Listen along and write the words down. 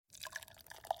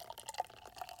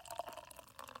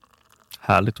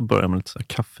Härligt att börja med lite så här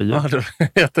kaffe. Ja,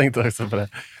 jag tänkte också på det.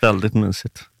 Väldigt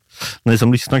mysigt. Ni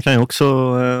som lyssnar kan ju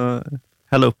också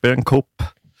hälla upp er en kopp.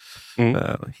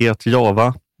 Het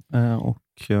Java.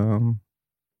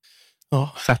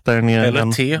 Och sätta er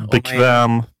ner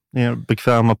i en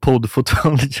bekväma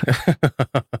poddfotölj.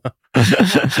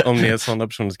 Om ni är sådana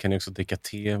personer så kan ni också dricka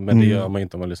te. Men det gör man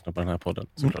inte om man lyssnar på den här podden,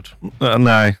 såklart.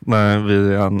 Nej,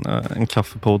 vi är en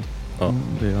kaffepodd. Ja.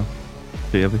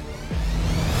 Det är vi.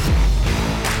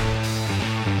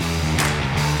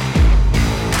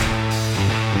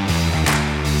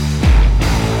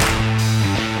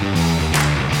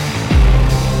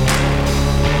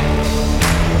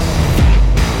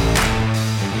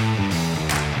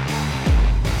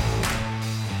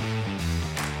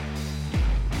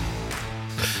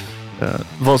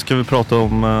 Vad ska vi prata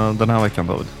om den här veckan,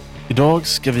 David? Idag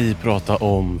ska vi prata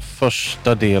om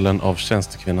första delen av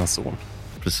Tjänstekvinnans son.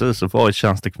 Precis, och vad är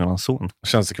Tjänstekvinnans son?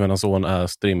 Tjänstekvinnans son är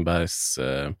Strindbergs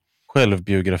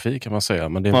självbiografi, kan man säga.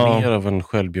 Men det är mer av en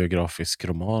självbiografisk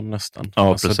roman nästan. Ja,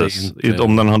 alltså, precis.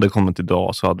 Om den hade kommit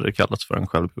idag så hade det kallats för en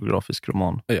självbiografisk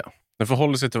roman. Ja, den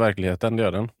förhåller sig till verkligheten, det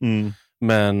gör den.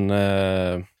 Men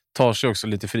tar sig också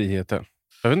lite friheter.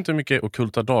 Jag vet inte hur mycket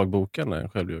ockulta dagboken är en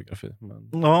självbiografi.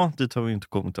 Men... Ja, dit har vi inte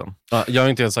kommit än. Ja, jag är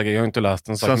inte helt säker, jag har inte läst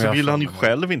den. Sen så vill han ju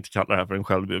själv inte kalla det här för en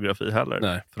självbiografi heller.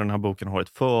 Nej. För den här boken har ett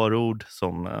förord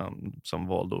som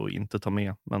valde att inte ta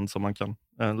med. Men som man kan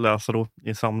läsa då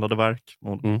i samlade verk.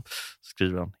 Och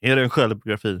skriver han, är det en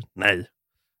självbiografi? Nej.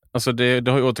 Alltså det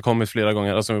har ju återkommit flera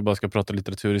gånger. Alltså om vi bara ska prata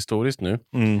litteraturhistoriskt nu.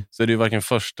 Så är det ju varken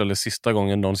första eller sista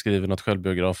gången någon skriver något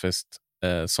självbiografiskt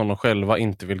som de själva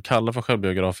inte vill kalla för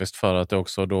självbiografiskt, för att det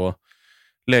också då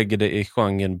lägger det i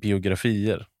genren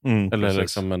biografier. Eller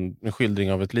liksom en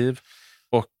skildring av ett liv.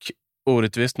 Och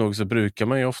orättvist nog så brukar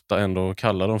man ju ofta ändå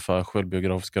kalla dem för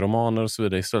självbiografiska romaner och så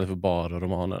vidare istället för bara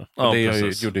romaner. Ja,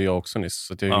 det gjorde jag också nyss,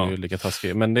 så att jag är ju lika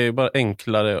taskig. Men det är bara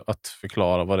enklare att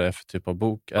förklara vad det är för typ av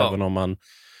bok, även om man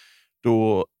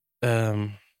då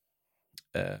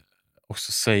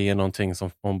också säger någonting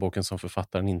om boken som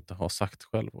författaren inte har sagt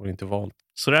själv och inte valt.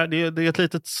 Så det är ett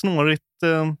litet snårigt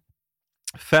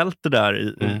fält det där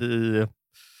i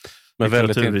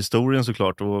litteraturhistorien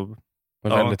såklart.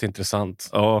 Men väldigt intressant.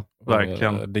 Ja,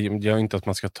 verkligen. Det gör inte att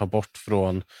man ska ta bort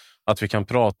från att vi kan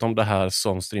prata om det här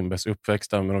som Strindbergs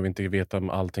uppväxt, men om vi inte vet om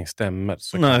allting stämmer.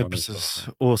 Så nej, precis.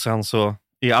 Och sen så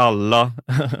i alla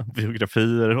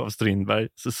biografier av Strindberg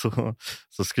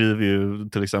så skriver ju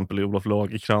till exempel Olof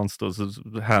Lagercrantz då, så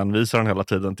hänvisar han hela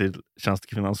tiden till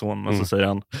Tjänstekvinnans son, men så säger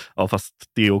han, ja fast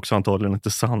det är också antagligen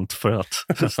inte sant för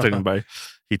att Strindberg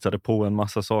hittade på en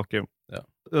massa saker. Ja.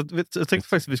 Jag tänkte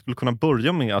faktiskt att vi skulle kunna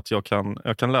börja med att jag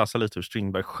kan läsa lite hur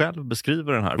Strindberg själv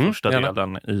beskriver den här första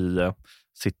delen i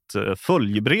sitt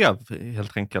följebrev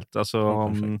helt enkelt.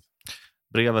 Alltså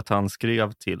brevet han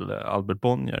skrev till Albert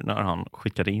Bonnier när han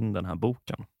skickade in den här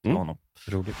boken till honom.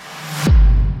 Roligt.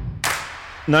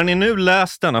 När ni nu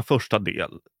läst denna första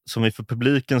del, som vi för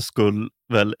publikens skull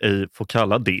väl ej får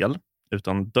kalla del,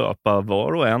 utan döpa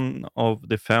var och en av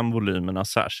de 5 volymerna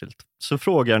särskilt, så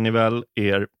frågar ni väl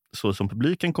er, så som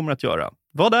publiken kommer att göra.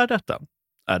 Vad är detta?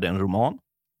 Är det en roman?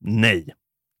 Nej.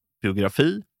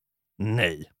 Biografi?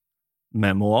 Nej.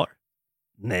 Memoir?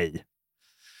 Nej.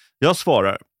 Jag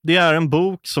svarar, det är en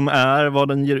bok som är vad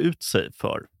den ger ut sig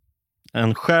för.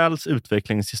 En själs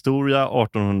utvecklingshistoria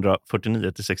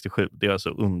 1849-67. Det är alltså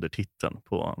undertiteln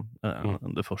på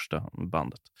det första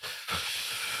bandet.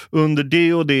 Under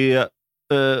det och det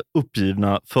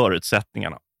uppgivna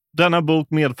förutsättningarna. Denna bok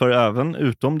medför även,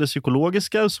 utom det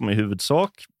psykologiska som är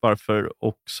huvudsak, varför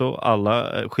också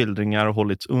alla skildringar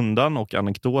hållits undan och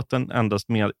anekdoten endast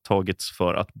medtagits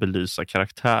för att belysa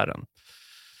karaktären.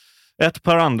 Ett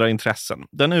par andra intressen.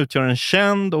 Den utgör en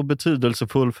känd och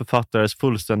betydelsefull författares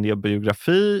fullständiga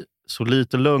biografi, så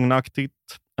lite lögnaktigt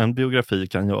en biografi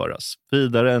kan göras.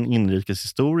 Vidare en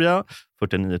inrikeshistoria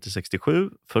 49-67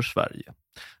 för Sverige.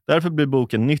 Därför blir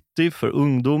boken nyttig för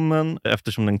ungdomen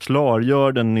eftersom den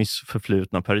klargör den nyss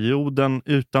förflutna perioden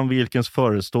utan vilkens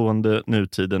förestående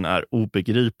nutiden är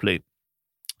obegriplig.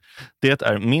 Det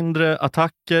är mindre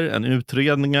attacker än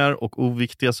utredningar och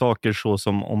oviktiga saker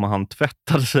såsom om han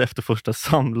tvättade sig efter första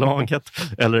samlaget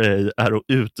eller ej är att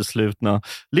uteslutna,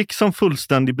 liksom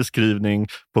fullständig beskrivning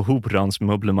på horans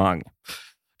möblemang.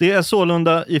 Det är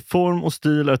sålunda i form och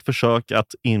stil ett försök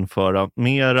att införa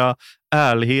mera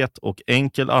ärlighet och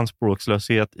enkel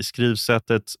anspråkslöshet i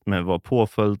skrivsättet med vad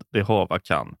påföljd det hava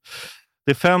kan.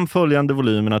 De 5 följande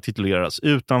volymerna tituleras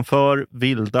Utanför,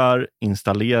 Vildar,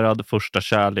 Installerad, Första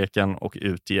kärleken och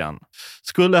Ut igen.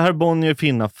 Skulle herr Bonnier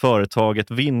finna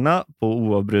företaget vinna på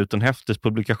oavbruten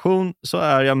häftespublikation så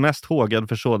är jag mest hågad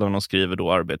för sådan och skriver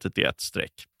då arbetet i ett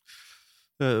streck.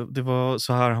 Det var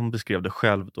så här han beskrev det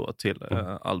själv då till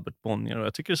Albert Bonnier, och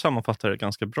jag tycker det sammanfattar det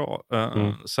ganska bra.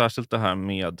 Särskilt det här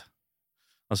med,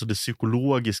 alltså det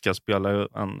psykologiska spelar ju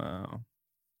en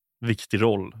viktig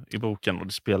roll i boken, och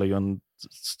det spelar ju en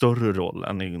större roll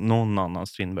än i någon annan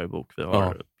Strindberg-bok vi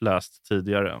har läst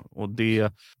tidigare. Och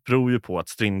det beror ju på att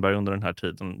Strindberg under den här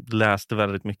tiden läste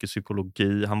väldigt mycket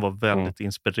psykologi. Han var väldigt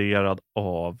inspirerad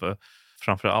av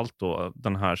framförallt då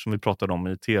den här som vi pratade om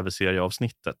i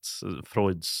tv-serieavsnittet,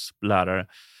 Freuds lärare.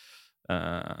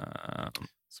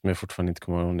 Som jag fortfarande inte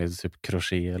kommer ihåg om det är typ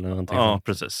Crochet eller någonting. Ja,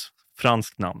 precis.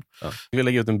 Franskt namn. Ja. Ska vi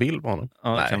lägga ut en bild på honom?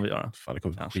 Ja, det kan vi göra. Fan, det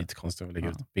kommer bli skitkonstigt att lägga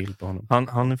ut en bild på honom.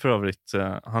 Han är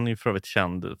för övrigt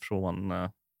känd från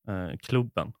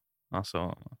klubben.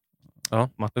 Alltså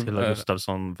Matilda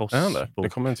Gustafsson Voss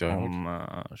bok om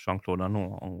Jean-Claude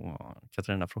Arnault och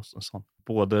Katarina Frostenson.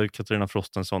 Både Katarina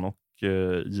Frostenson och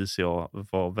JCA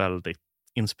var väldigt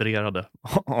inspirerade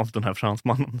av den här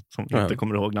fransmannen som jag inte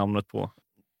kommer ihåg namnet på.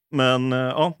 Men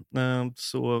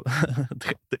så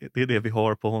det är det vi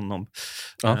har på honom.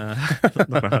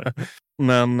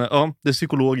 Men det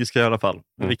psykologiska i alla fall.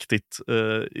 Viktigt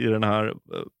i den här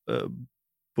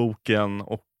boken.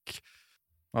 Och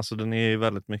alltså den är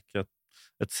väldigt mycket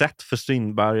ett sätt för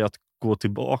Strindberg att gå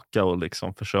tillbaka och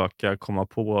liksom försöka komma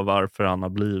på varför han har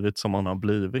blivit som han har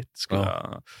blivit.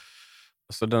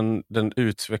 Alltså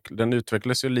den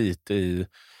utvecklas ju lite i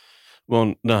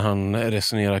när han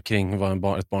resonerar kring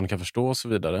vad ett barn kan förstå och så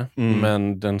vidare.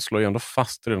 Men den slår ju ändå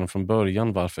fast redan från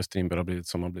början varför Strindberg har blivit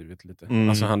som han blivit lite.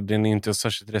 Alltså den är inte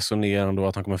särskilt resonerande och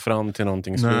att han kommer fram till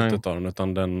någonting i slutet av den,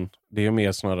 utan det är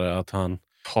mer snarare att han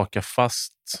hakar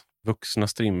fast vuxna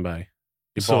Strindberg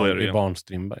i barn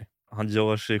Strindberg. Han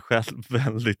gör sig själv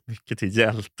väldigt mycket till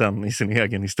hjälten i sin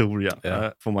egen historia,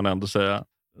 får man ändå säga.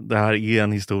 Det här är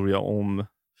en historia om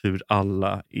hur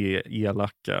alla är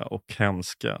elaka och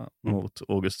hemska mot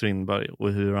August Strindberg,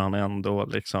 och hur han ändå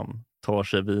liksom tar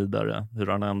sig vidare, hur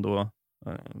han ändå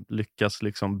lyckas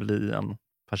liksom bli en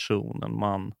person, en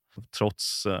man,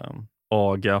 trots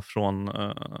aga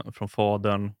från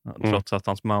fadern, trots att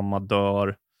hans mamma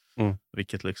dör,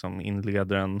 vilket liksom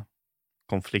inleder en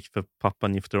konflikt, för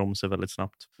pappan gifter om sig väldigt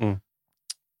snabbt.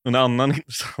 En annan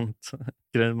intressant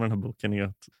grej med den här boken är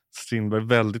att Strindberg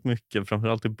väldigt mycket,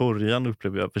 framförallt i början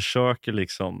upplever jag, försöker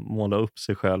liksom måla upp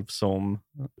sig själv som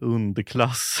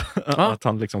underklass. Att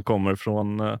han liksom kommer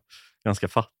från ganska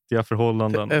fattiga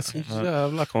förhållanden. Det är så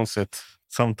jävla konstigt.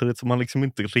 Samtidigt som man liksom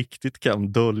inte riktigt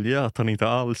kan dölja att han inte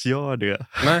alls gör det.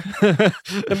 Nej,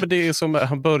 men det är som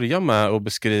han börjar med att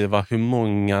beskriva hur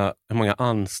många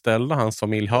anställda hans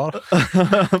familj har.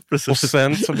 Och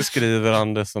sen så beskriver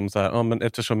han det som så här, men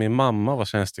eftersom min mamma var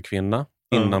tjänstekvinna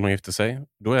innan hon gifte sig,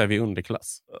 då är vi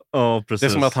underklass. Det är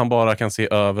som att han bara kan se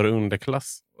över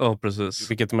underklass.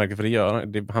 Vilket är märkligt, för det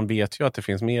gör han vet ju att det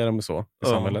finns mer än så i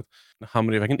samhället. Han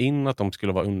hamnar ju verkligen in att de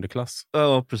skulle vara underklass.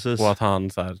 Och att han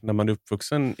så här, när man är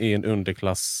uppvuxen i en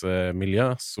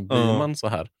underklassmiljö så blir man så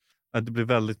här. Det blir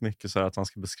väldigt mycket så här att han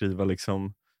ska beskriva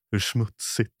liksom hur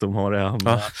smutsigt de har det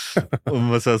hemma.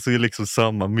 Och sen så är liksom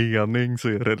samma mening så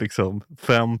är det liksom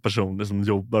 5 personer som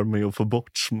jobbar med att få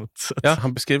bort smutset. Ja,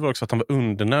 han beskriver också att han var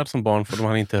undernärd som barn för de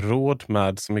hade inte råd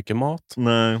med så mycket mat.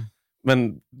 Nej.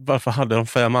 Men varför hade de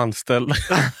 5 anställda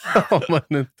om man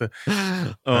inte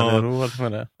hade råd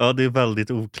med det? Ja, det är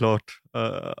väldigt oklart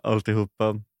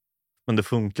alltihopa. Men det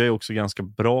funkar ju också ganska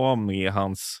bra med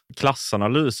hans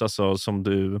klassanalys. Alltså som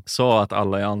du sa, att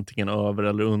alla är antingen över-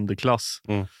 eller underklass.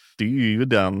 Det är ju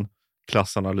den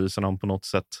klassanalysen han på något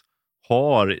sätt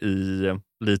har i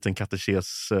liten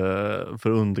katekes för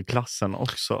underklassen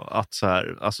också. Att så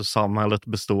här, alltså samhället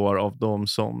består av de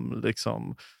som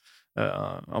liksom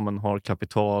har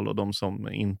kapital och de som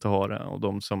inte har det, och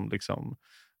de som liksom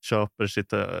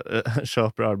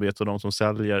köper arbete och de som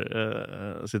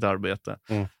säljer sitt arbete.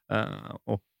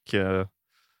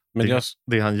 Men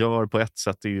det han gör på ett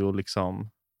sätt är ju att liksom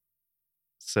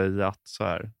säga att så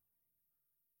här,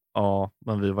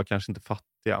 men vi var kanske inte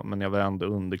fattiga, men jag var ändå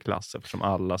underklass, eftersom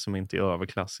alla som inte är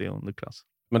överklass är underklass.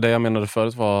 Men det jag menade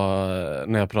förut var,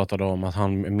 när jag pratade om att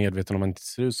han är medveten om att han inte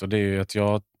ser ut så, det är ju att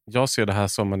jag ser det här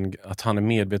som att han är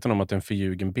medveten om att det är en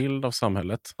förljugen bild av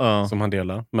samhället som han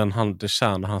delar, men det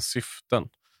tjänar hans syften.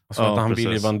 Alltså att han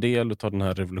vill ju vara en del av den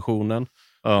här revolutionen.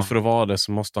 Och för att vara det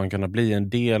så måste han kunna bli en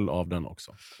del av den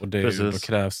också. Och då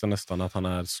krävs det nästan att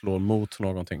han slår mot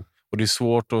någonting. Och det är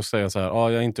svårt att säga så här,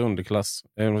 jag är inte underklass,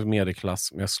 jag är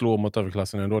medelklass, men jag slår mot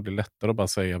överklassen ändå. Det är lättare att bara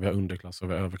säga vi har underklass och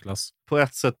vi har överklass. På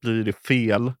ett sätt blir det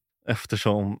fel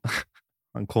eftersom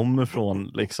han kommer från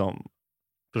liksom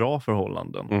bra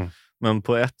förhållanden. Men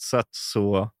på ett sätt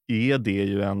så är det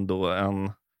ju ändå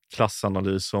en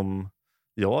klassanalys som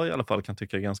jag i alla fall kan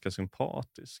tycka är ganska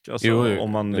sympatisk. Alltså,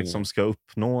 om man liksom ska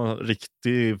uppnå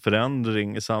riktig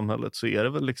förändring i samhället så är det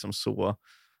väl liksom så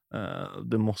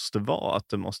det måste vara. Att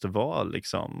det måste vara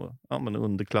liksom,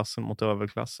 underklassen mot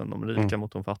överklassen, de rika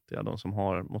mot de fattiga, de som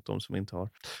har mot de som inte har.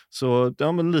 Så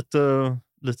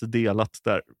lite delat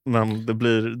där. Men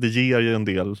det ger ju en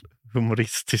del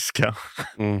humoristiska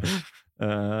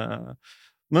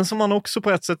men som man också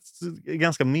på ett sätt är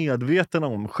ganska medveten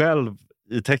om själv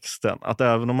i texten. Att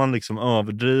även om man liksom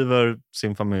överdriver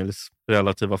sin familjs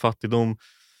relativa fattigdom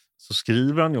så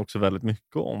skriver han ju också väldigt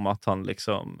mycket om att han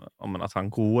liksom, att han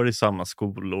går i samma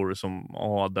skolor som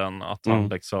adeln, att han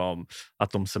liksom,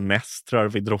 att de semestrar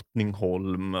vid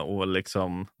Drottningholm och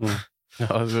liksom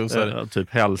typ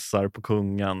hälsar på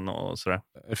kungen och sådär.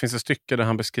 Det finns ett stycke där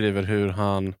han beskriver hur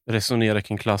han resonerar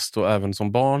kring klass då även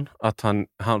som barn. Att han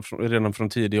redan från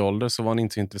tidig ålder så var han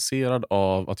inte intresserad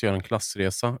av att göra en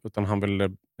klassresa, utan han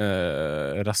ville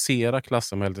rasera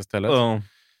klassamhället istället.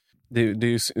 Det är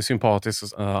ju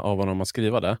sympatiskt av honom att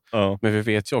skriva det. Men vi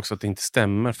vet ju också att det inte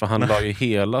stämmer, för han la ju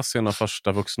hela sina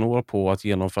första vuxna år på att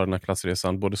genomföra den här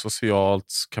klassresan, både socialt,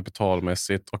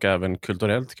 kapitalmässigt och även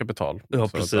kulturellt kapital. Ja,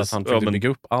 så precis. att han försökte bygga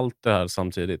upp allt det här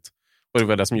samtidigt. Och det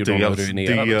var det som gjorde honom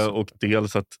ruinerad. Det och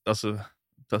dels att alltså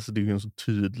det är ju en så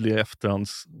tydlig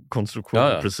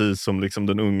efterhandskonstruktion, precis som liksom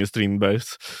den unge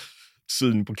Strindbergs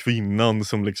syn på kvinnan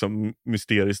som liksom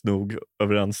mysteriskt nog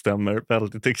överensstämmer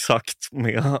väldigt exakt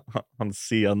med hans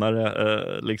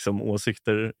senare liksom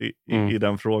åsikter i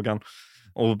den frågan.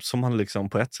 Och som han liksom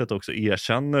på ett sätt också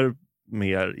erkänner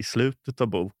mer i slutet av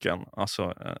boken.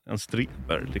 Alltså en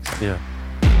Strindberg liksom. Yeah.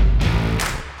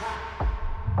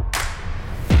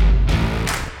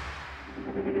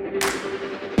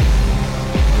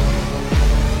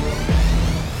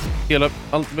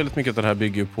 Väldigt mycket av det här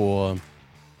bygger på,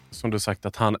 som du sagt,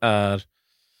 att han är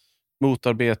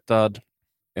motarbetad.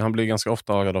 Han blir ganska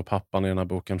ofta agad av pappan i den här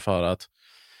boken för att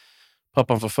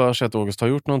pappan får för sig att August har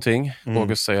gjort någonting.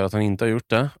 August säger att han inte har gjort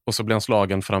det. Och så blir han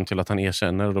slagen fram till att han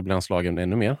erkänner, och då blir han slagen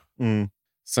ännu mer.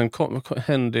 Sen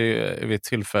hände vid ett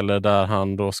tillfälle där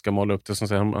han då ska måla upp det,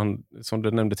 som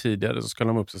du nämnde tidigare, så ska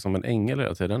han upp sig som en ängel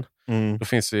hela tiden. Då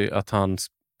finns det att han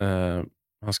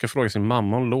ska fråga sin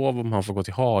mamma om lov om han får gå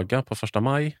till Haga på 1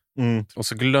 maj. Och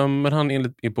så glömmer han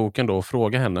i boken då att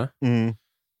fråga henne.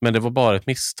 Men det var bara ett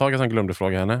misstag att han glömde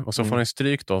fråga henne. Och så får han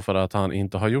stryk då för att han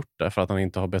inte har gjort det. För att han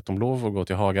inte har bett om lov att gå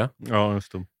till Haga. Ja,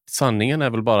 just det. Sanningen är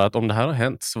väl bara att om det här har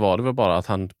hänt så var det väl bara att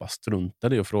han bara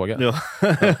struntade i att fråga. Ja,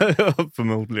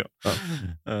 förmodligen.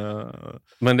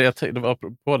 Men det var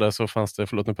på det så fanns det,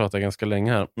 förlåt nu pratar jag ganska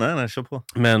länge här. Nej, kör på.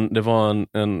 Men det var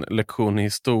en lektion i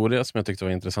historia som jag tyckte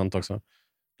var intressant också.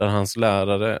 Där hans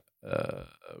lärare,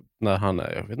 när han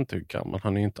är, jag vet inte hur gammal,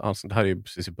 han är inte alls, det här är ju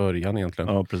precis i början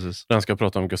egentligen. Ja, precis. Där han ska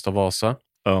prata om Gustav Vasa.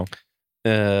 Ja.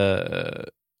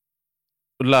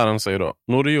 Och läraren säger då,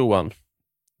 Norre Johan,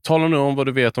 tala nu om vad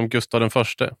du vet om Gustav den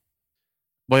förste.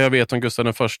 Vad jag vet om Gustav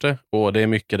den förste? Det är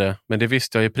mycket det, men det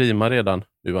visste jag i prima redan,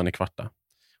 nu var ni kvarta.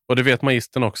 Och det vet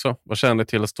magistern också, vad kände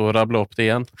till att stå och rabbla upp det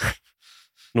igen?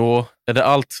 Nå, är det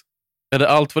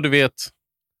allt vad du vet?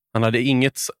 Han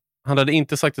hade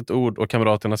inte sagt ett ord och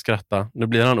kamraterna skratta. Nu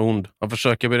blir han ond. Han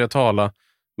försöker börja tala,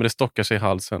 men det stockar sig i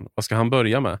halsen. Vad ska han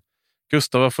börja med?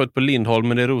 Gustav var född på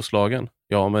Lindholmen i Roslagen.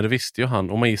 Ja, men det visste ju han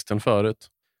och magistern förut.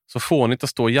 Så får ni inte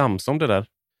stå och jamsa om det där.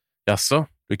 Jaså,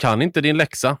 du kan inte din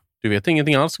läxa. Du vet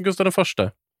ingenting alls om Gustav den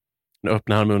förste. Nu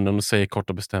öppnar han munnen och säger kort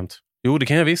och bestämt. Jo, det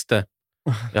kan jag visst det.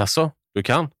 Jaså, du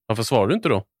kan. Varför svarar du inte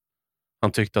då?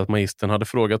 Han tyckte att magistern hade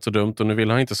frågat så dumt och nu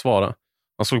ville han inte svara.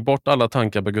 Han såg bort alla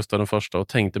tankar på Gustav den första och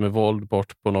tänkte med våld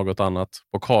bort på något annat.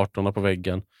 På kartorna på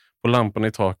väggen, på lamporna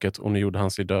i taket, och nu gjorde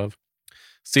han sig döv.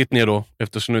 Sitt ner då,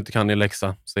 eftersom du inte kan din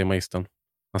läxa, säger magistern.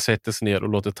 Han sätter sig ner och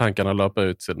låter tankarna löpa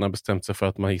ut sedan han bestämt sig för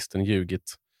att magistern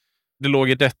ljugit. Det låg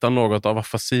i detta något av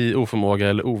afasi, oförmåga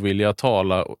eller ovilja att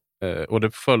tala, och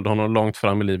det följde honom långt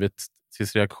fram i livet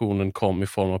tills reaktionen kom i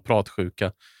form av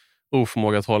pratsjuka,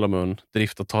 oförmåga att hålla mun,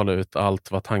 drift att tala ut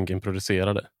allt vad tanken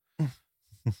producerade.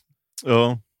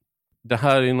 Ja. Det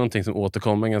här är någonting som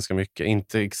återkommer ganska mycket.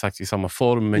 Inte exakt i samma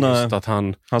form, men just att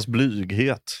hans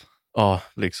blyghet. Ja.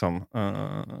 Liksom.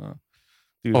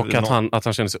 Och att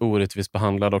han känner sig orättvist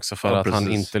behandlad också. För att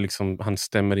han inte liksom, han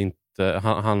stämmer inte,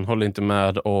 han håller inte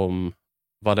med om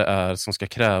vad det är som ska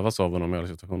krävas av honom i alla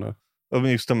situationer. Ja,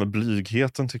 men just det med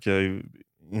blygheten tycker jag är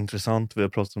intressant, vi har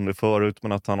pratat om det förut,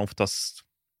 men att han oftast,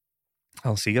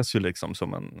 han ses ju liksom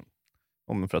som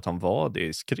för att han var det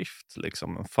i skrift,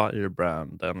 liksom en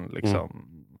firebrand, liksom,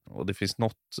 och det finns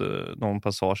någon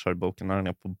passage här i boken när han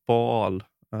är på bal,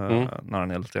 när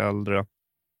han är lite äldre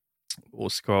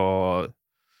och ska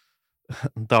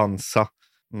dansa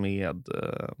med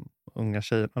unga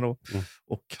tjejerna då.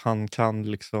 Och han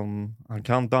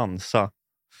kan dansa,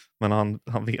 men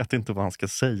han vet inte vad han ska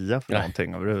säga för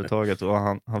någonting överhuvudtaget. Och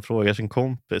han frågar sin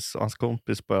kompis, och hans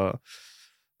kompis bara,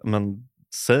 men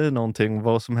säg någonting,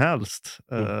 vad som helst.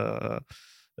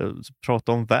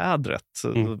 Prata om vädret.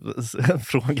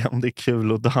 Fråga om det är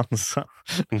kul att dansa.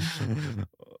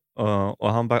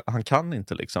 Och han kan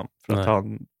inte liksom. För att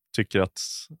han tycker att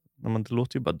men det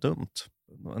låter ju bara dumt.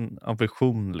 En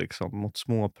aversion liksom mot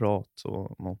småprat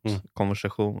och mot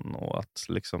konversation och att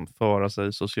liksom föra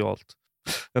sig socialt.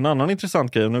 En annan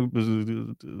intressant grej, nu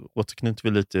återknyter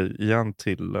vi lite igen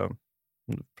till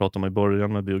pratar om i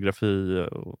början med biografi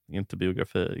och inte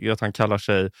biografi, är att han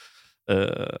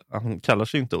kallar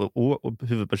sig inte, och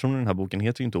huvudpersonen i den här boken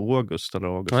heter ju inte August eller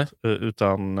August,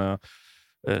 utan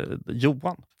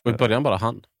Johan. Och i början bara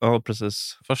han. Ja,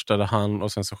 precis. Först är det han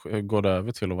och sen så går det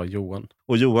över till att vara Johan.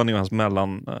 Och Johan är ju hans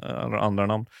andra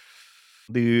namn.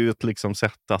 Det är ju ett liksom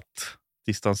sätt att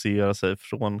distansera sig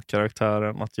från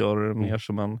karaktären, att göra det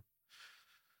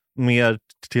mer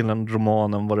till en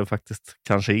roman än vad det faktiskt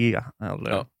kanske är.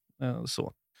 Eller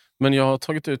så. Men jag har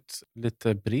tagit ut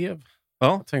lite brev.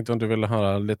 Ja. Jag tänkte om du ville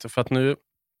höra lite, för att nu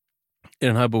i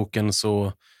den här boken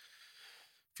så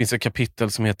finns ett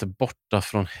kapitel som heter Borta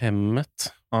från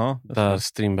hemmet. Ja, där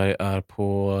Strindberg är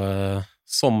på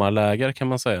sommarläger kan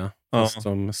man säga. Ja.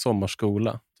 Som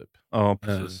sommarskola. Typ. Ja,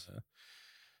 precis.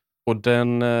 Och det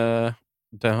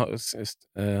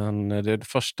är det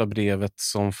första brevet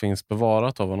som finns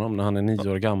bevarat av honom när han är 9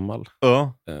 år gammal.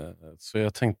 Ja. Så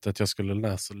jag tänkte att jag skulle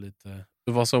läsa lite.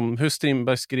 Det var som hur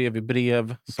Strindberg skrev i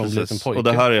brev som liten pojke. Och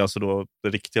det här är alltså då det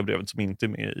riktiga brevet som inte är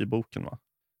med i boken, va?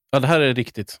 Ja, det här är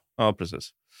riktigt. Ja, precis.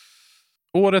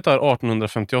 Året är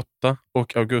 1858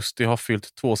 och augusti har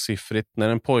fyllt 2-siffrigt när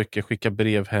en pojke skickar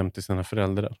brev hem till sina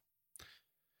föräldrar.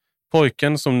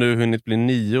 Pojken som nu hunnit bli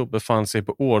 9 befann sig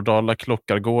på Årdala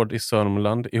Klockargård i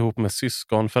Sörmland ihop med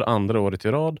syskon för andra året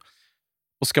i rad.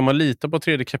 Och ska man lita på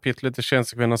 3:e kapitlet i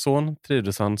Tjänstekvinnans son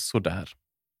trivdes han sådär.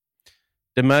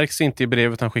 Det märks inte i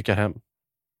brevet han skickar hem.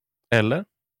 Eller?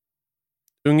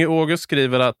 Unge August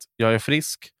skriver att jag är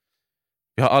frisk.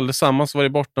 Vi har allesammans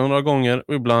varit borta några gånger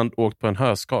och ibland åkt på en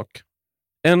höskak.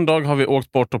 En dag har vi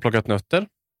åkt bort och plockat nötter.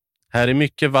 Här är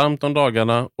mycket varmt om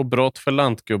dagarna och brott för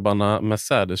lantgubbarna med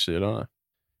sädeskylarna.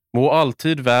 Må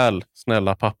alltid väl,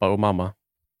 snälla pappa och mamma.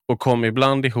 Och kom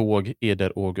ibland ihåg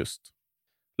eder August.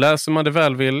 Läser man det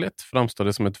välvilligt framstår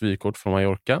det som ett vykort från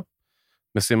Mallorca.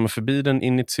 Men ser man förbi den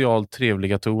initialt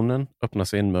trevliga tonen öppnar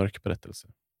sig en mörk berättelse.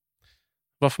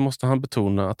 Varför måste han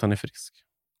betona att han är frisk?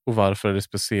 Och varför är det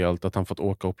speciellt att han fått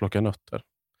åka och plocka nötter?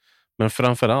 Men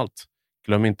framförallt,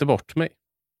 glöm inte bort mig.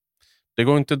 Det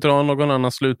går inte att dra någon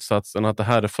annan slutsats än att det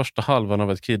här är första halvan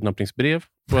av ett kidnappningsbrev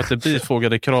och att det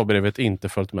bifogade kravbrevet inte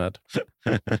följt med.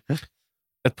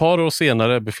 Ett par år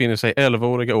senare befinner sig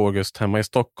 11-åriga August hemma i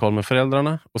Stockholm med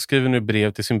föräldrarna och skriver nu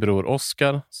brev till sin bror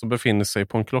Oskar som befinner sig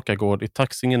på en klockargård i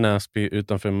Taxinge Näsby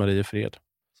utanför Mariefred.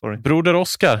 Broder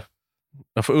Oskar,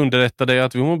 jag får underrätta dig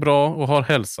att vi mår bra och har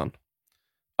hälsan.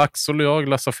 Axel och jag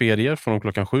läser ferier från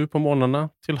klockan 7 på morgnarna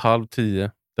till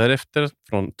 9:30, därefter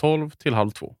från 12 till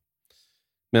 1:30.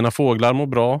 Mina fåglar mår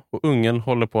bra och ungen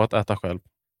håller på att äta själv.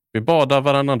 Vi badar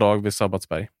varannan dag vid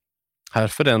Sabbatsberg. Här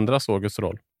förändras Augusts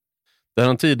roll. Där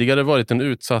han tidigare varit en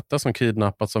utsatta som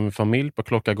kidnappats av en familj på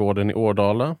Klockargården i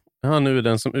Årdala är han nu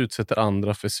den som utsätter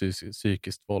andra för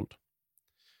psykiskt våld.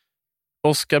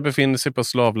 Oskar befinner sig på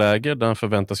slavläger där han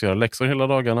förväntas göra läxor hela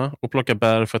dagarna och plocka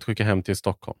bär för att skicka hem till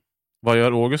Stockholm. Vad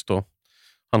gör August då?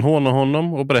 Han hånar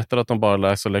honom och berättar att de bara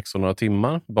läser läxor några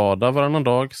timmar, badar varannan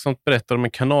dag samt berättar om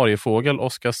en kanariefågel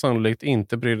Oskar sannolikt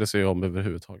inte brydde sig om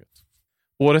överhuvudtaget.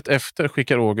 Året efter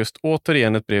skickar August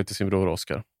återigen ett brev till sin bror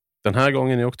Oskar. Den här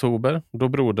gången i oktober då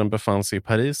brodern befann sig i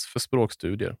Paris för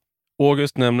språkstudier.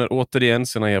 August nämner återigen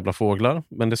sina jävla fåglar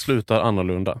men det slutar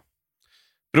annorlunda.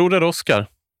 Broder Oskar,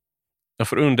 jag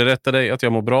får underrätta dig att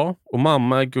jag mår bra och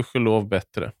mamma är gudskelov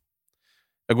bättre.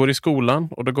 Jag går i skolan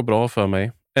och det går bra för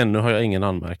mig. Ännu har jag ingen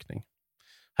anmärkning.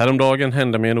 Häromdagen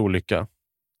hände mig en olycka.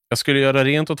 Jag skulle göra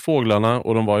rent åt fåglarna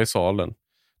och de var i salen.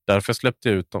 Därför släppte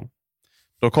jag ut dem.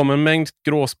 Då kom en mängd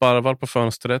gråsparvar på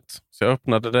fönstret så jag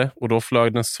öppnade det och då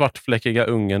flög den svartfläckiga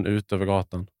ungen ut över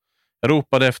gatan. Jag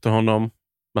ropade efter honom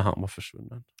men han var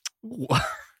försvunnen.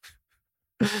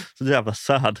 Så jävla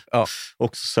sad. Ja.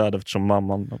 Också sad eftersom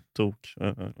mamman dog.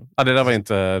 Ja, det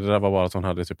där var bara att hon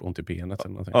hade typ ont i benet. Eller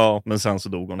någonting. Ja, men sen så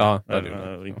dog hon. Ja,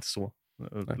 inte så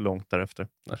Nej. långt därefter.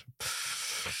 Nej.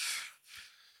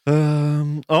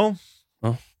 Ja.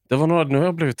 Det var några, nu har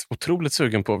jag blivit otroligt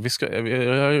sugen på.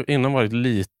 Jag har ju innan varit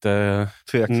lite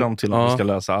tveksam till att vi ska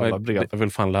läsa alla brev. Jag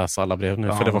vill fan läsa alla brev nu,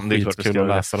 Ja, för det var skitkul att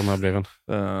läsa de här breven.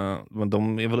 Men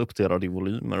de är väl uppdelade i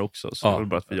volymer också, så det är väl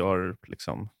bara att vi gör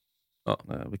liksom,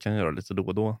 vi kan göra lite då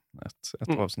och då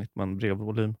ett avsnitt med en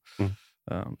brevvolym.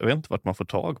 Jag vet inte vart man får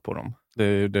tag på dem.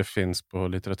 Det finns på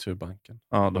Litteraturbanken.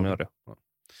 Ja, de gör det. Ja.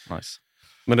 Nice.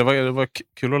 Men det var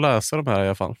kul att läsa de här i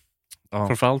alla fall. Ja.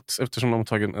 Framförallt eftersom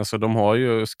de har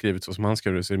ju skrivit så som han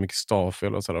skriver, så är det mycket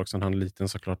stavfel och sådär också. Han är liten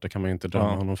såklart, det kan man ju inte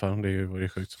döma honom för. Det är ju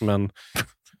sjukt. Men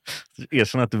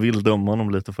erkänn att du vill döma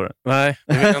honom lite för det. Nej,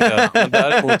 det vill jag inte göra. Men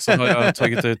däremot så har jag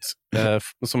tagit ut,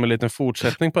 som en liten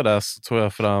fortsättning på det, så tog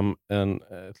jag fram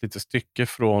ett litet stycke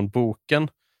från boken.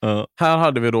 Här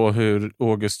hade vi då hur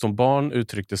August som barn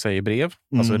uttryckte sig i brev.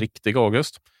 Alltså riktig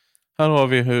August. Här har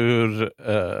vi hur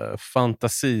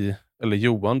fantasi, eller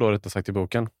Johan då rättare sagt i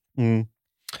boken,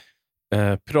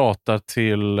 pratar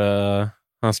till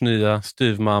hans nya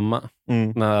styvmamma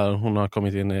när hon har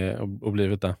kommit in och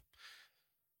blivit det.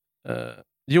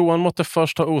 Johan måtte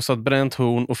först ha osat bränt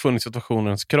horn och funnit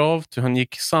situationens krav, ty han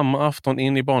gick samma afton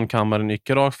in i barnkammaren och gick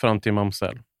rakt fram till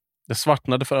mamsell. Det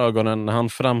svartnade för ögonen när han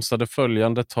framsade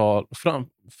följande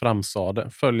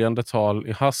tal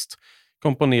i hast,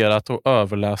 komponerat och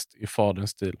överläst i faderns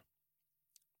stil.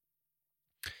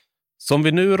 Som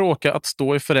vi nu råkar att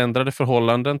stå i förändrade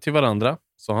förhållanden till varandra,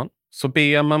 sa han, så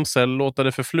ber jag mamsell låta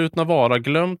det förflutna vara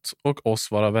glömt och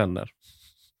oss vara vänner.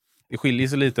 Det skiljer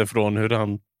sig lite från hur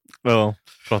han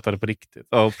pratade på riktigt.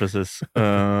 Ja, precis.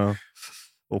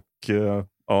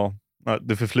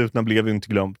 Det förflutna blev ju inte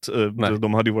glömt.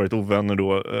 De hade ju varit ovänner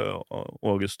då,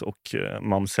 August och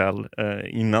mamsell,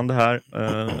 innan det här.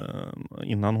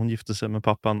 Innan hon gifte sig med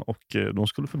pappan, och de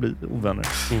skulle förbli ovänner.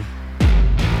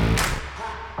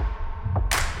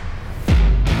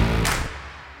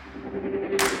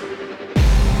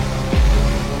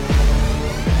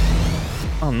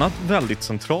 Annat väldigt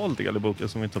central del i boken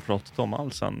som vi inte har pratat om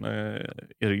alls än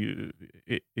är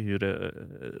ju det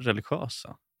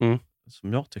religiösa.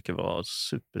 Som jag tycker var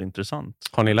superintressant.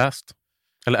 Har ni läst?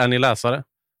 Eller är ni läsare?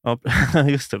 Ja,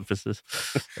 just det, precis.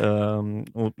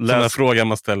 Och den frågan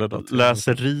man ställer då.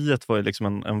 Läseriet var ju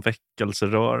liksom en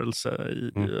väckelserörelse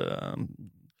i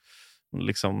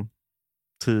liksom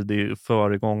tidig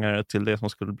föregångare till det som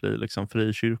skulle bli liksom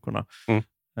frikyrkorna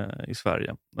i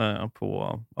Sverige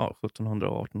på 1700-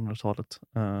 och 1800-talet,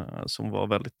 som var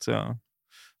väldigt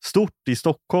stort i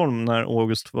Stockholm när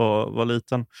August var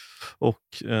liten, och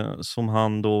som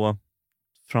han då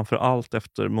framför allt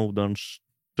efter moderns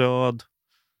död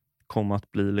kom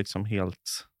att bli liksom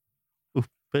helt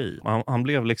uppe i. Han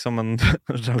blev liksom en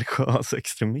religiös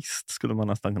extremist, skulle man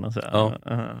nästan kunna säga.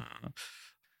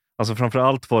 Alltså framför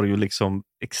allt var det ju liksom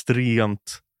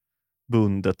extremt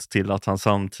bundet till att han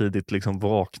samtidigt liksom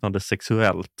vaknade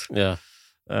sexuellt.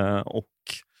 Och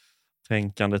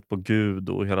tänkandet på Gud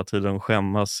och hela tiden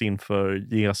skämmas inför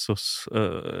Jesus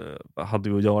hade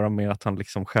ju att göra med att han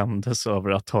liksom skämdes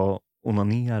över att ha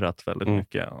onanerat väldigt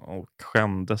mycket, och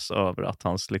skämdes över att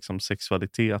hans liksom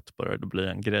sexualitet började bli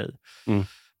en grej.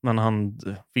 Men han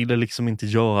ville liksom inte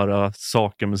göra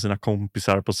saker med sina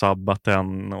kompisar på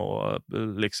sabbaten, och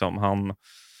liksom han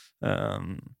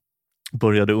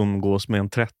började umgås med en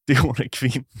 30-årig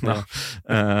kvinna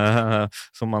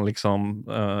som man liksom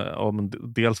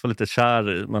dels var lite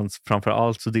kär i, men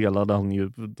framförallt så delade han ju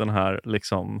den här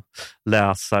liksom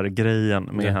läsargrejen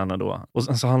med henne då. Och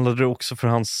sen så handlade det också, för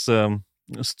hans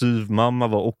styvmamma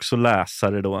var också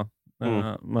läsare då.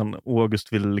 Men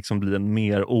August ville liksom bli en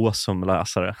mer awesome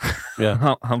läsare.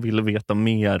 Han ville veta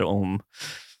mer om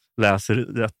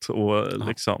läseriet och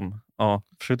liksom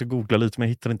försökte googla lite, men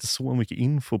jag hittade inte så mycket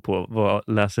info på vad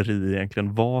läseri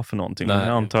egentligen var för någonting. Men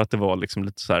jag antar att det var liksom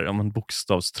lite så här,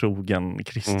 bokstavstrogen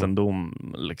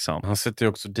kristendom liksom. Han sätter ju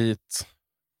också dit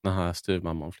den här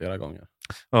styvmamman flera gånger.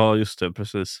 Ja, just det,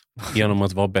 precis. Genom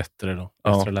att vara bättre då,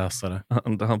 bättre läsare.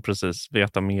 Han precis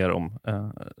veta mer om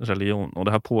religion, och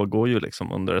det här pågår ju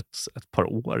liksom under ett par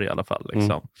år i alla fall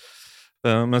liksom.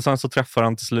 Men sen så träffar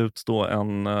han till slut då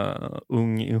en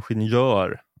ung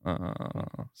ingenjör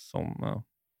som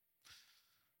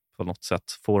på något sätt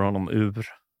får honom ur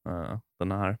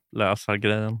den här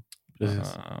läsargrejen.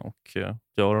 Och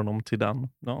gör honom till den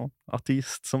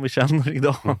ateist som vi känner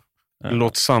idag.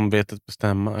 Låt samvetet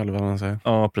bestämma, eller vad man säger.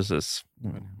 Ja, precis.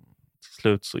 Till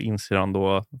slut så inser han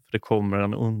då, för det kommer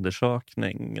en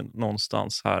undersökning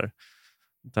någonstans här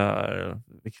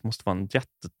vilket måste vara en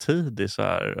jättetidig så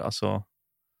här, alltså,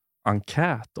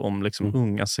 enkät om liksom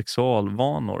unga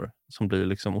sexualvanor som blir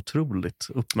liksom otroligt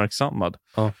uppmärksammad.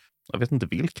 Ja. Jag vet inte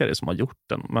vilka det är som har gjort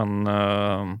den, men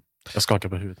jag skakar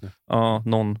på huvudet nu. Ja,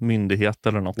 någon myndighet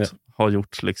eller något har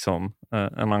gjort liksom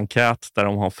en enkät där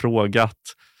de har frågat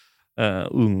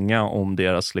unga om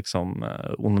deras liksom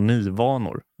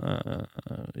onanivanor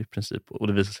i princip. Och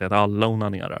det visar sig att alla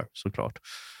onanerar såklart.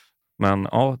 Men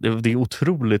ja, det är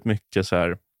otroligt mycket så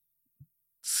här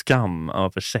skam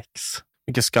över sex.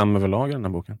 Mycket skam överlag i den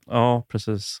här boken. Ja,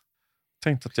 precis. Jag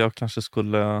tänkte att jag kanske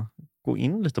skulle gå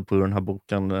in lite på hur den här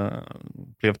boken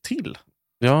blev till.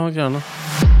 Ja, gärna.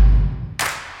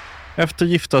 Efter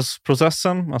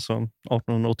giftasprocessen, alltså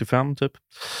 1885 typ,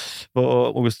 var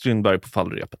August Strindberg på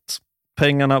fallrepet.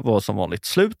 Pengarna var som vanligt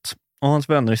slut och hans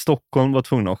vänner i Stockholm var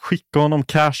tvungna att skicka honom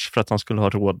cash för att han skulle ha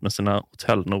råd med sina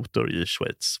hotellnotor i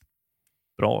Schweiz.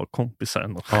 Bra kompisar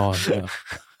ändå. Ja.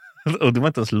 Och det var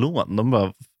inte ens lån, de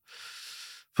bara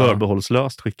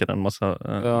förbehållslöst skickade en massa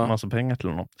pengar till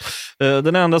honom.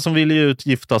 Den enda som ville ge ut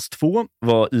Giftas 2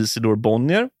 var Isidor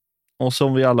Bonnier. Och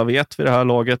som vi alla vet vid det här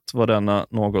laget var denna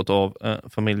något av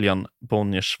familjen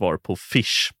Bonniers svar på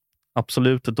Fish.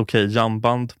 Absolut ett okej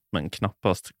jamband, men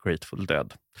knappast Grateful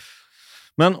Dead.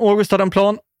 Men August hade en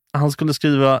plan. Han skulle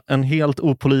skriva en helt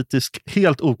opolitisk,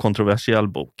 helt okontroversiell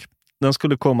bok. Den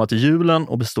skulle komma till julen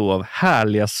och bestå av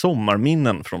härliga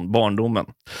sommarminnen från barndomen.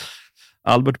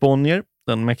 Albert Bonnier,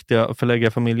 den mäktiga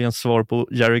förläggarfamiljens svar på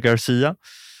Jerry Garcia,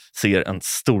 ser en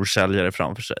storsäljare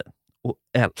framför sig och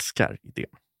älskar idén.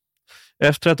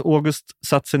 Efter att August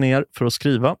satt sig ner för att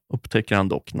skriva upptäcker han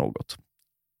dock något.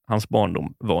 Hans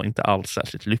barndom var inte alls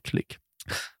särskilt lycklig.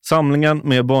 Samlingen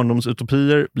med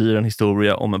barndomsutopier blir en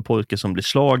historia om en pojke som blir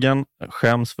slagen,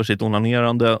 skäms för sitt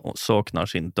onanerande och saknar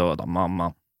sin döda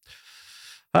mamma.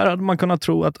 Här hade man kunnat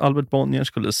tro att Albert Bonnier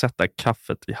skulle sätta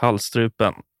kaffet i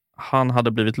halsstrupen. Han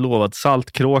hade blivit lovad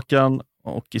Saltkråkan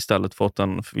och istället fått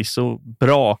en förvisso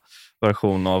bra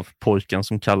version av pojken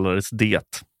som kallades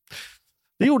Det.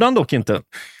 Det gjorde han dock inte.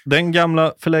 Den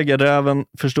gamla förläggarräven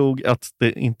förstod att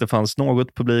det inte fanns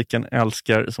något publiken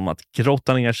älskar som att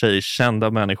grotta ner sig i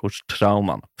kända människors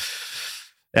trauman.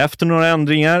 Efter några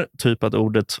ändringar, typ att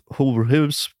ordet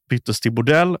horhus byttes till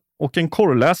bordell och en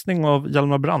korrläsning av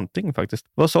Hjalmar Branting faktiskt,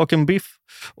 var saken biff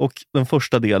och den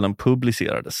första delen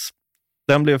publicerades.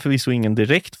 Den blev förvisso ingen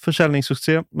direkt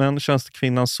försäljningssuccé, men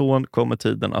Tjänstekvinnans son kom med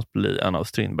tiden att bli en av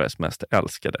Strindbergs mest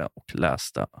älskade och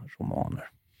lästa romaner.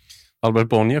 Albert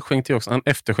Bonnier skänkte också, han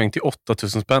efterskänkte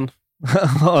 8000 spänn.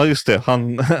 Ja, just det.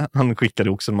 Han skickade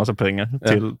också en massa pengar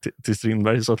till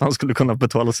Strindberg så att han skulle kunna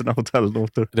betala sina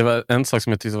hotellnoter. Det var en sak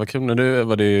som jag tyckte var kul. Nu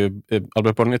var det ju,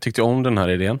 Albert Bonnier tyckte om den här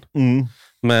idén.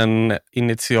 Men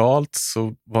initialt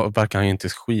så verkar han ju inte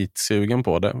skitsugen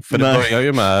på det. För det börjar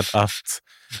ju med att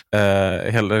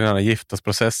hela den här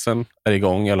giftasprocessen är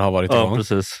igång eller har varit igång. Ja,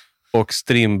 precis. Och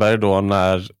Strindberg då,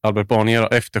 när Albert Bonnier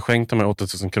har efterskänkt de här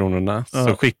 8000 kronorna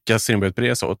så skickar Strindberg ett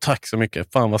brev så, tack så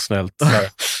mycket, fan vad snällt.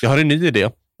 Jag har en ny idé.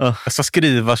 Jag ska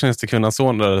skriva Tjänstekvinnans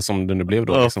son, eller som det nu blev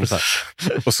då. Liksom, så här.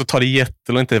 Och så tar det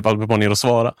jättelång tid för Albert Bonnier att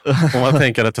svara. Och man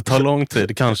tänker att det tar lång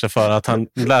tid, kanske för att han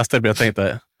läste det och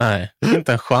tänkte, nej,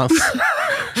 inte en chans.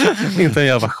 Inte en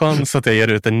jävla chans att jag ger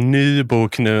ut en ny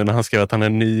bok nu när han skrev att han har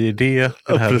en ny idé.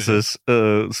 Precis,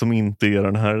 som inte är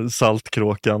den här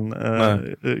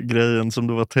Saltkråkan-grejen som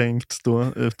du var tänkt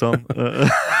då, utan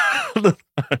den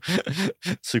här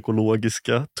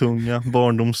psykologiska, tunga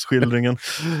barndomsskildringen.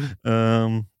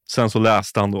 Sen så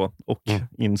läste han då och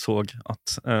insåg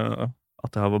att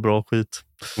det här var bra skit.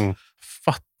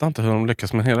 Fattar inte hur de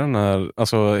lyckas med hela den här,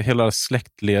 alltså hela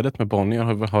släktledet med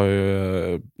Bonnier har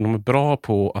ju, de är bra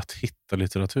på att hitta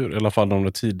litteratur, i alla fall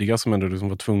de tidiga som ändå liksom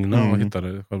var tvungna att hitta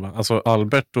det själva. Alltså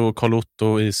Albert och Carl Otto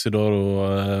och Isidor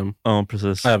och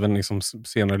precis. Även liksom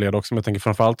senare led också, men jag tänker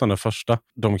framförallt den där första,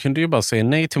 de kunde ju bara säga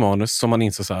nej till manus som man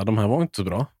inser så här, de här var inte så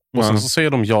bra. Och sen så säger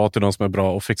de ja till de som är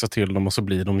bra och fixar till dem och så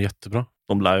blir de jättebra.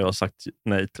 De lär ju ha sagt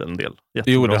nej till en del.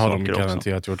 Jo, det har de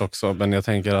garanterat gjort också. Men jag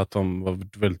tänker att de var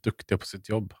väldigt duktiga på sitt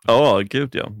jobb. Ja,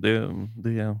 gud ja. Det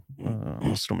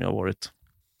måste de ju ha varit.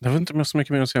 Jag vet inte om jag har så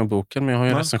mycket mer att säga om boken, men jag har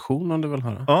ju en recension om du vill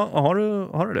höra. Ja,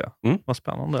 har du det? Vad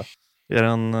spännande. Är det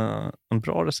en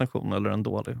bra recension eller en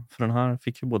dålig? För den här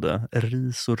fick ju både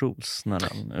ris och ros när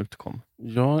den utkom.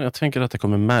 Ja, jag tänker att det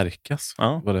kommer märkas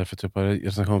vad det är för typ av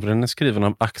recension. För den är skriven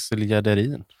av Axel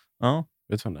Gärderin. Ja.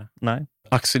 Vet du vem det är? Nej.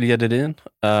 Axel Gärderin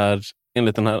är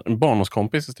enligt den här en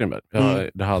barndomskompis i Strindberg.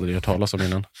 Det hade jag hört talas om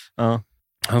innan.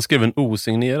 Han skrev en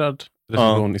osignerad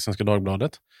recension i Svenska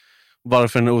Dagbladet.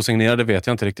 Varför den är osignerad, det vet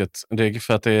jag inte riktigt. Det är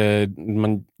för att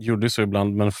man gjorde så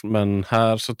ibland, men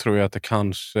här så tror jag att det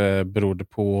kanske berodde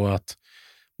på att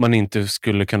man inte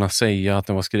skulle kunna säga att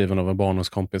den var skriven av en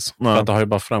barndomskompis. För att det har ju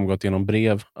bara framgått genom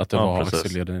brev att det var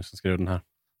Axel Edin som skrev den här.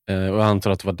 Och jag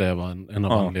antar att det var en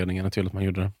av anledningarna till att man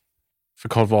gjorde det. För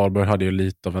Carl Warburg hade ju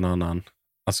lite av en annan...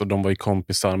 Alltså de var ju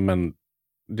kompisar, men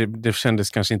det kändes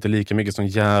kanske inte lika mycket som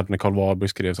jävligt när Carl Warburg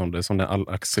skrev som det, som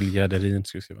när Axel Edin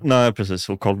skulle skriva. Nej, precis.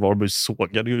 Och Carl Warburg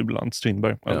sågade ju ibland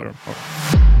Strindberg. Ja.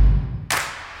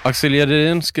 Axel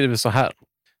Edin skriver så här.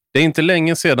 Det är inte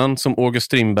länge sedan som August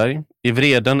Strindberg, i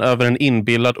vreden över en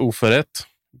inbillad oförrätt,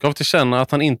 gav till känna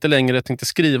att han inte längre tänkte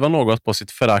skriva något på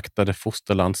sitt föraktade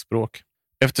fosterlandsspråk.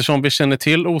 Eftersom vi känner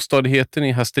till ostadigheten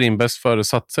i herr Strindbergs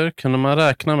föresatser kunde man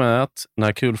räkna med att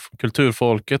när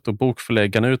kulturfolket och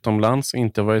bokförläggarna utomlands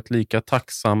inte varit lika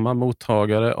tacksamma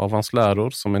mottagare av hans läror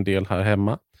som en del här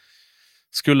hemma,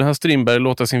 skulle herr Strindberg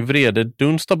låta sin vrede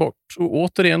dunsta bort och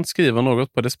återigen skriva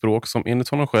något på det språk som enligt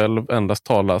honom själv endast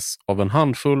talas av en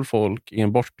handfull folk i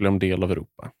en bortglömd del av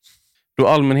Europa. Då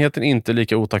allmänheten inte är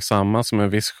lika otacksamma som en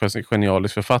viss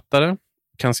genialisk författare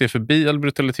kan se förbi all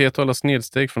brutalitet och alla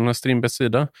snedsteg från herr Strindbergs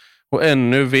sida och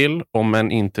ännu vill, om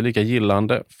än inte lika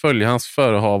gillande, följa hans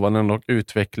förehavanden och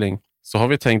utveckling, så har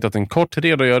vi tänkt att en kort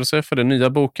redogörelse för den nya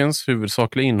bokens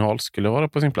huvudsakliga innehåll skulle vara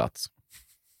på sin plats.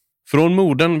 Från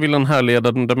modern vill han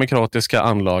härleda den demokratiska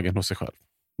anlagen hos sig själv.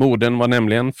 Modern var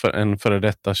nämligen för en före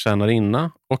detta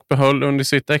tjänarinna och behöll under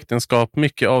sitt äktenskap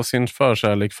mycket av sin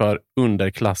förkärlek för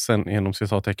underklassen genom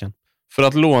citattecken. För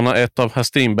att låna ett av herr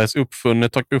Strindbergs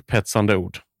uppfunnet och upphetsande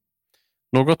ord.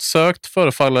 Något sökt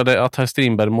förefaller det att herr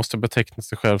Strindberg måste beteckna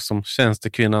sig själv som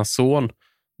tjänstekvinnans son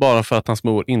bara för att hans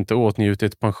mor inte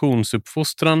åtnjutit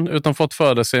pensionsuppfostran utan fått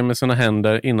föda sig med sina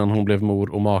händer innan hon blev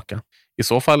mor och maka. I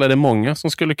så fall är det många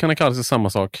som skulle kunna kalla sig samma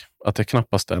sak, att det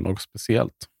knappast är något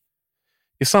speciellt.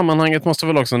 I sammanhanget måste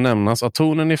väl också nämnas att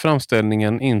tonen i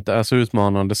framställningen inte är så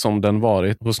utmanande som den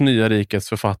varit hos Nya rikets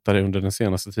författare under den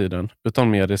senaste tiden, utan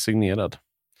mer resignerad.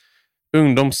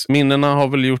 Ungdomsminnena har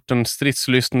väl gjort den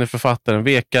stridslystne författaren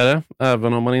vekare,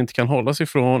 även om man inte kan hålla sig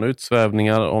från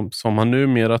utsvävningar som han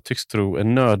numera tycks tro är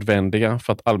nödvändiga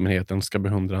för att allmänheten ska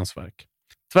beundra hans verk.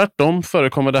 Tvärtom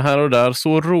förekommer det här och där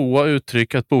så råa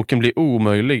uttryck att boken blir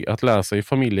omöjlig att läsa i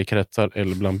familjekretsar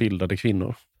eller bland bildade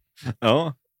kvinnor.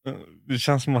 Ja, det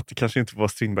känns som att det kanske inte var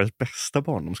Strindbergs bästa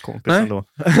barndomskompis. Nej,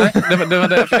 Nej det var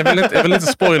det. Jag vill inte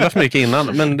spoila för mycket innan,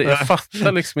 men jag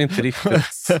fattar liksom inte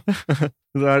riktigt.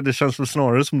 Det känns väl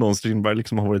snarare som någon Strindberg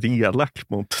liksom har varit elak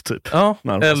mot typ. Ja,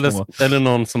 eller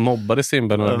någon som mobbade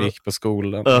Strindberg när han gick på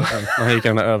skolan. När han gick i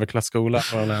den här överklassskolan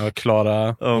och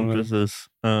Klara. Ja, precis.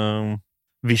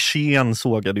 Wirsén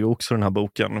sågade ju också den här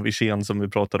boken. Wirsén som vi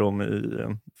pratade om i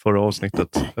förra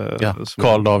avsnittet.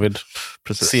 Karl David.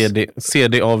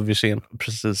 CD av Wirsén.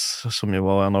 Precis, som ju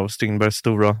var en av Strindbergs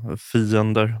stora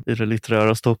fiender i det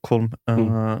litterära Stockholm.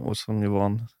 Och som ju var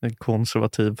en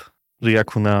konservativ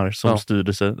reaktionär som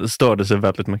störde sig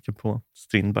väldigt mycket på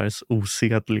Strindbergs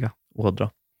osedliga ådra.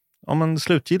 Ja, men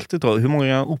slutgiltigt då, hur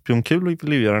många opiumkulor vill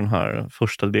du göra den här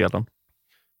första delen?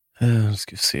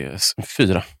 Ska vi se,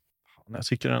 4. Jag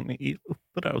tycker den är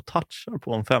uppe där och touchar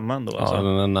på en 5 ändå. Ja,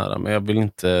 den är nära. Men jag vill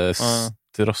inte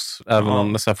även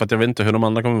om det så här, för att jag vet inte hur de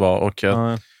andra kommer vara. Och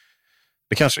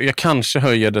jag kanske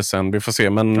höjer det sen, vi får se.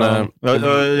 Men jag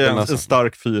är en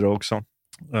stark 4 också.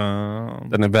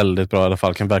 Den är väldigt bra i alla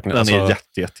fall. Kan verkligen, den är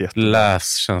jätte.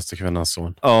 Läs Tjänstekvinnans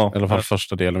son. I alla fall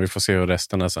första delen. Vi får se hur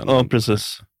resten är sen. Ja,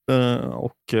 precis.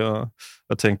 Och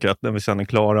jag tänker att när vi sen är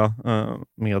klara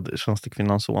med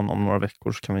Tjänstekvinnans son om några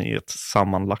veckor så kan vi ge ett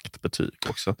sammanlagt betyg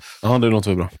också. Ja, det låter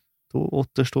väl bra. Då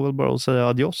återstår väl bara att säga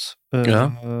adios.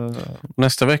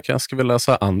 Nästa vecka ska vi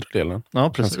läsa andra delen. Ja,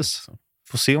 precis.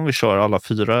 Får se om vi kör alla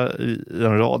 4 i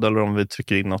en rad eller om vi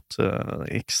trycker in något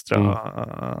extra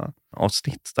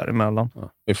avsnitt däremellan.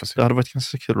 Ja, vi får se. Det hade varit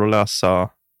ganska kul att läsa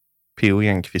P.O.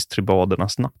 Enquist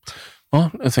Tribadernas natt. Ja,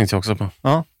 det tänkte jag också på.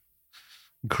 Ja.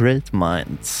 Great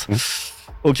minds.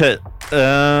 Okej.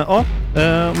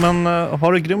 Men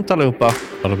ha det grymt allihopa.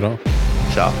 Ha det bra.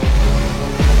 Tja.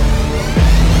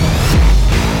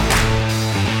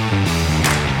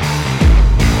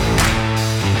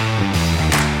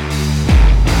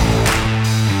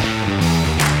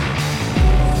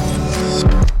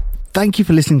 Thank you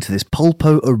for listening to this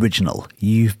Polpo original.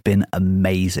 You've been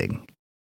amazing.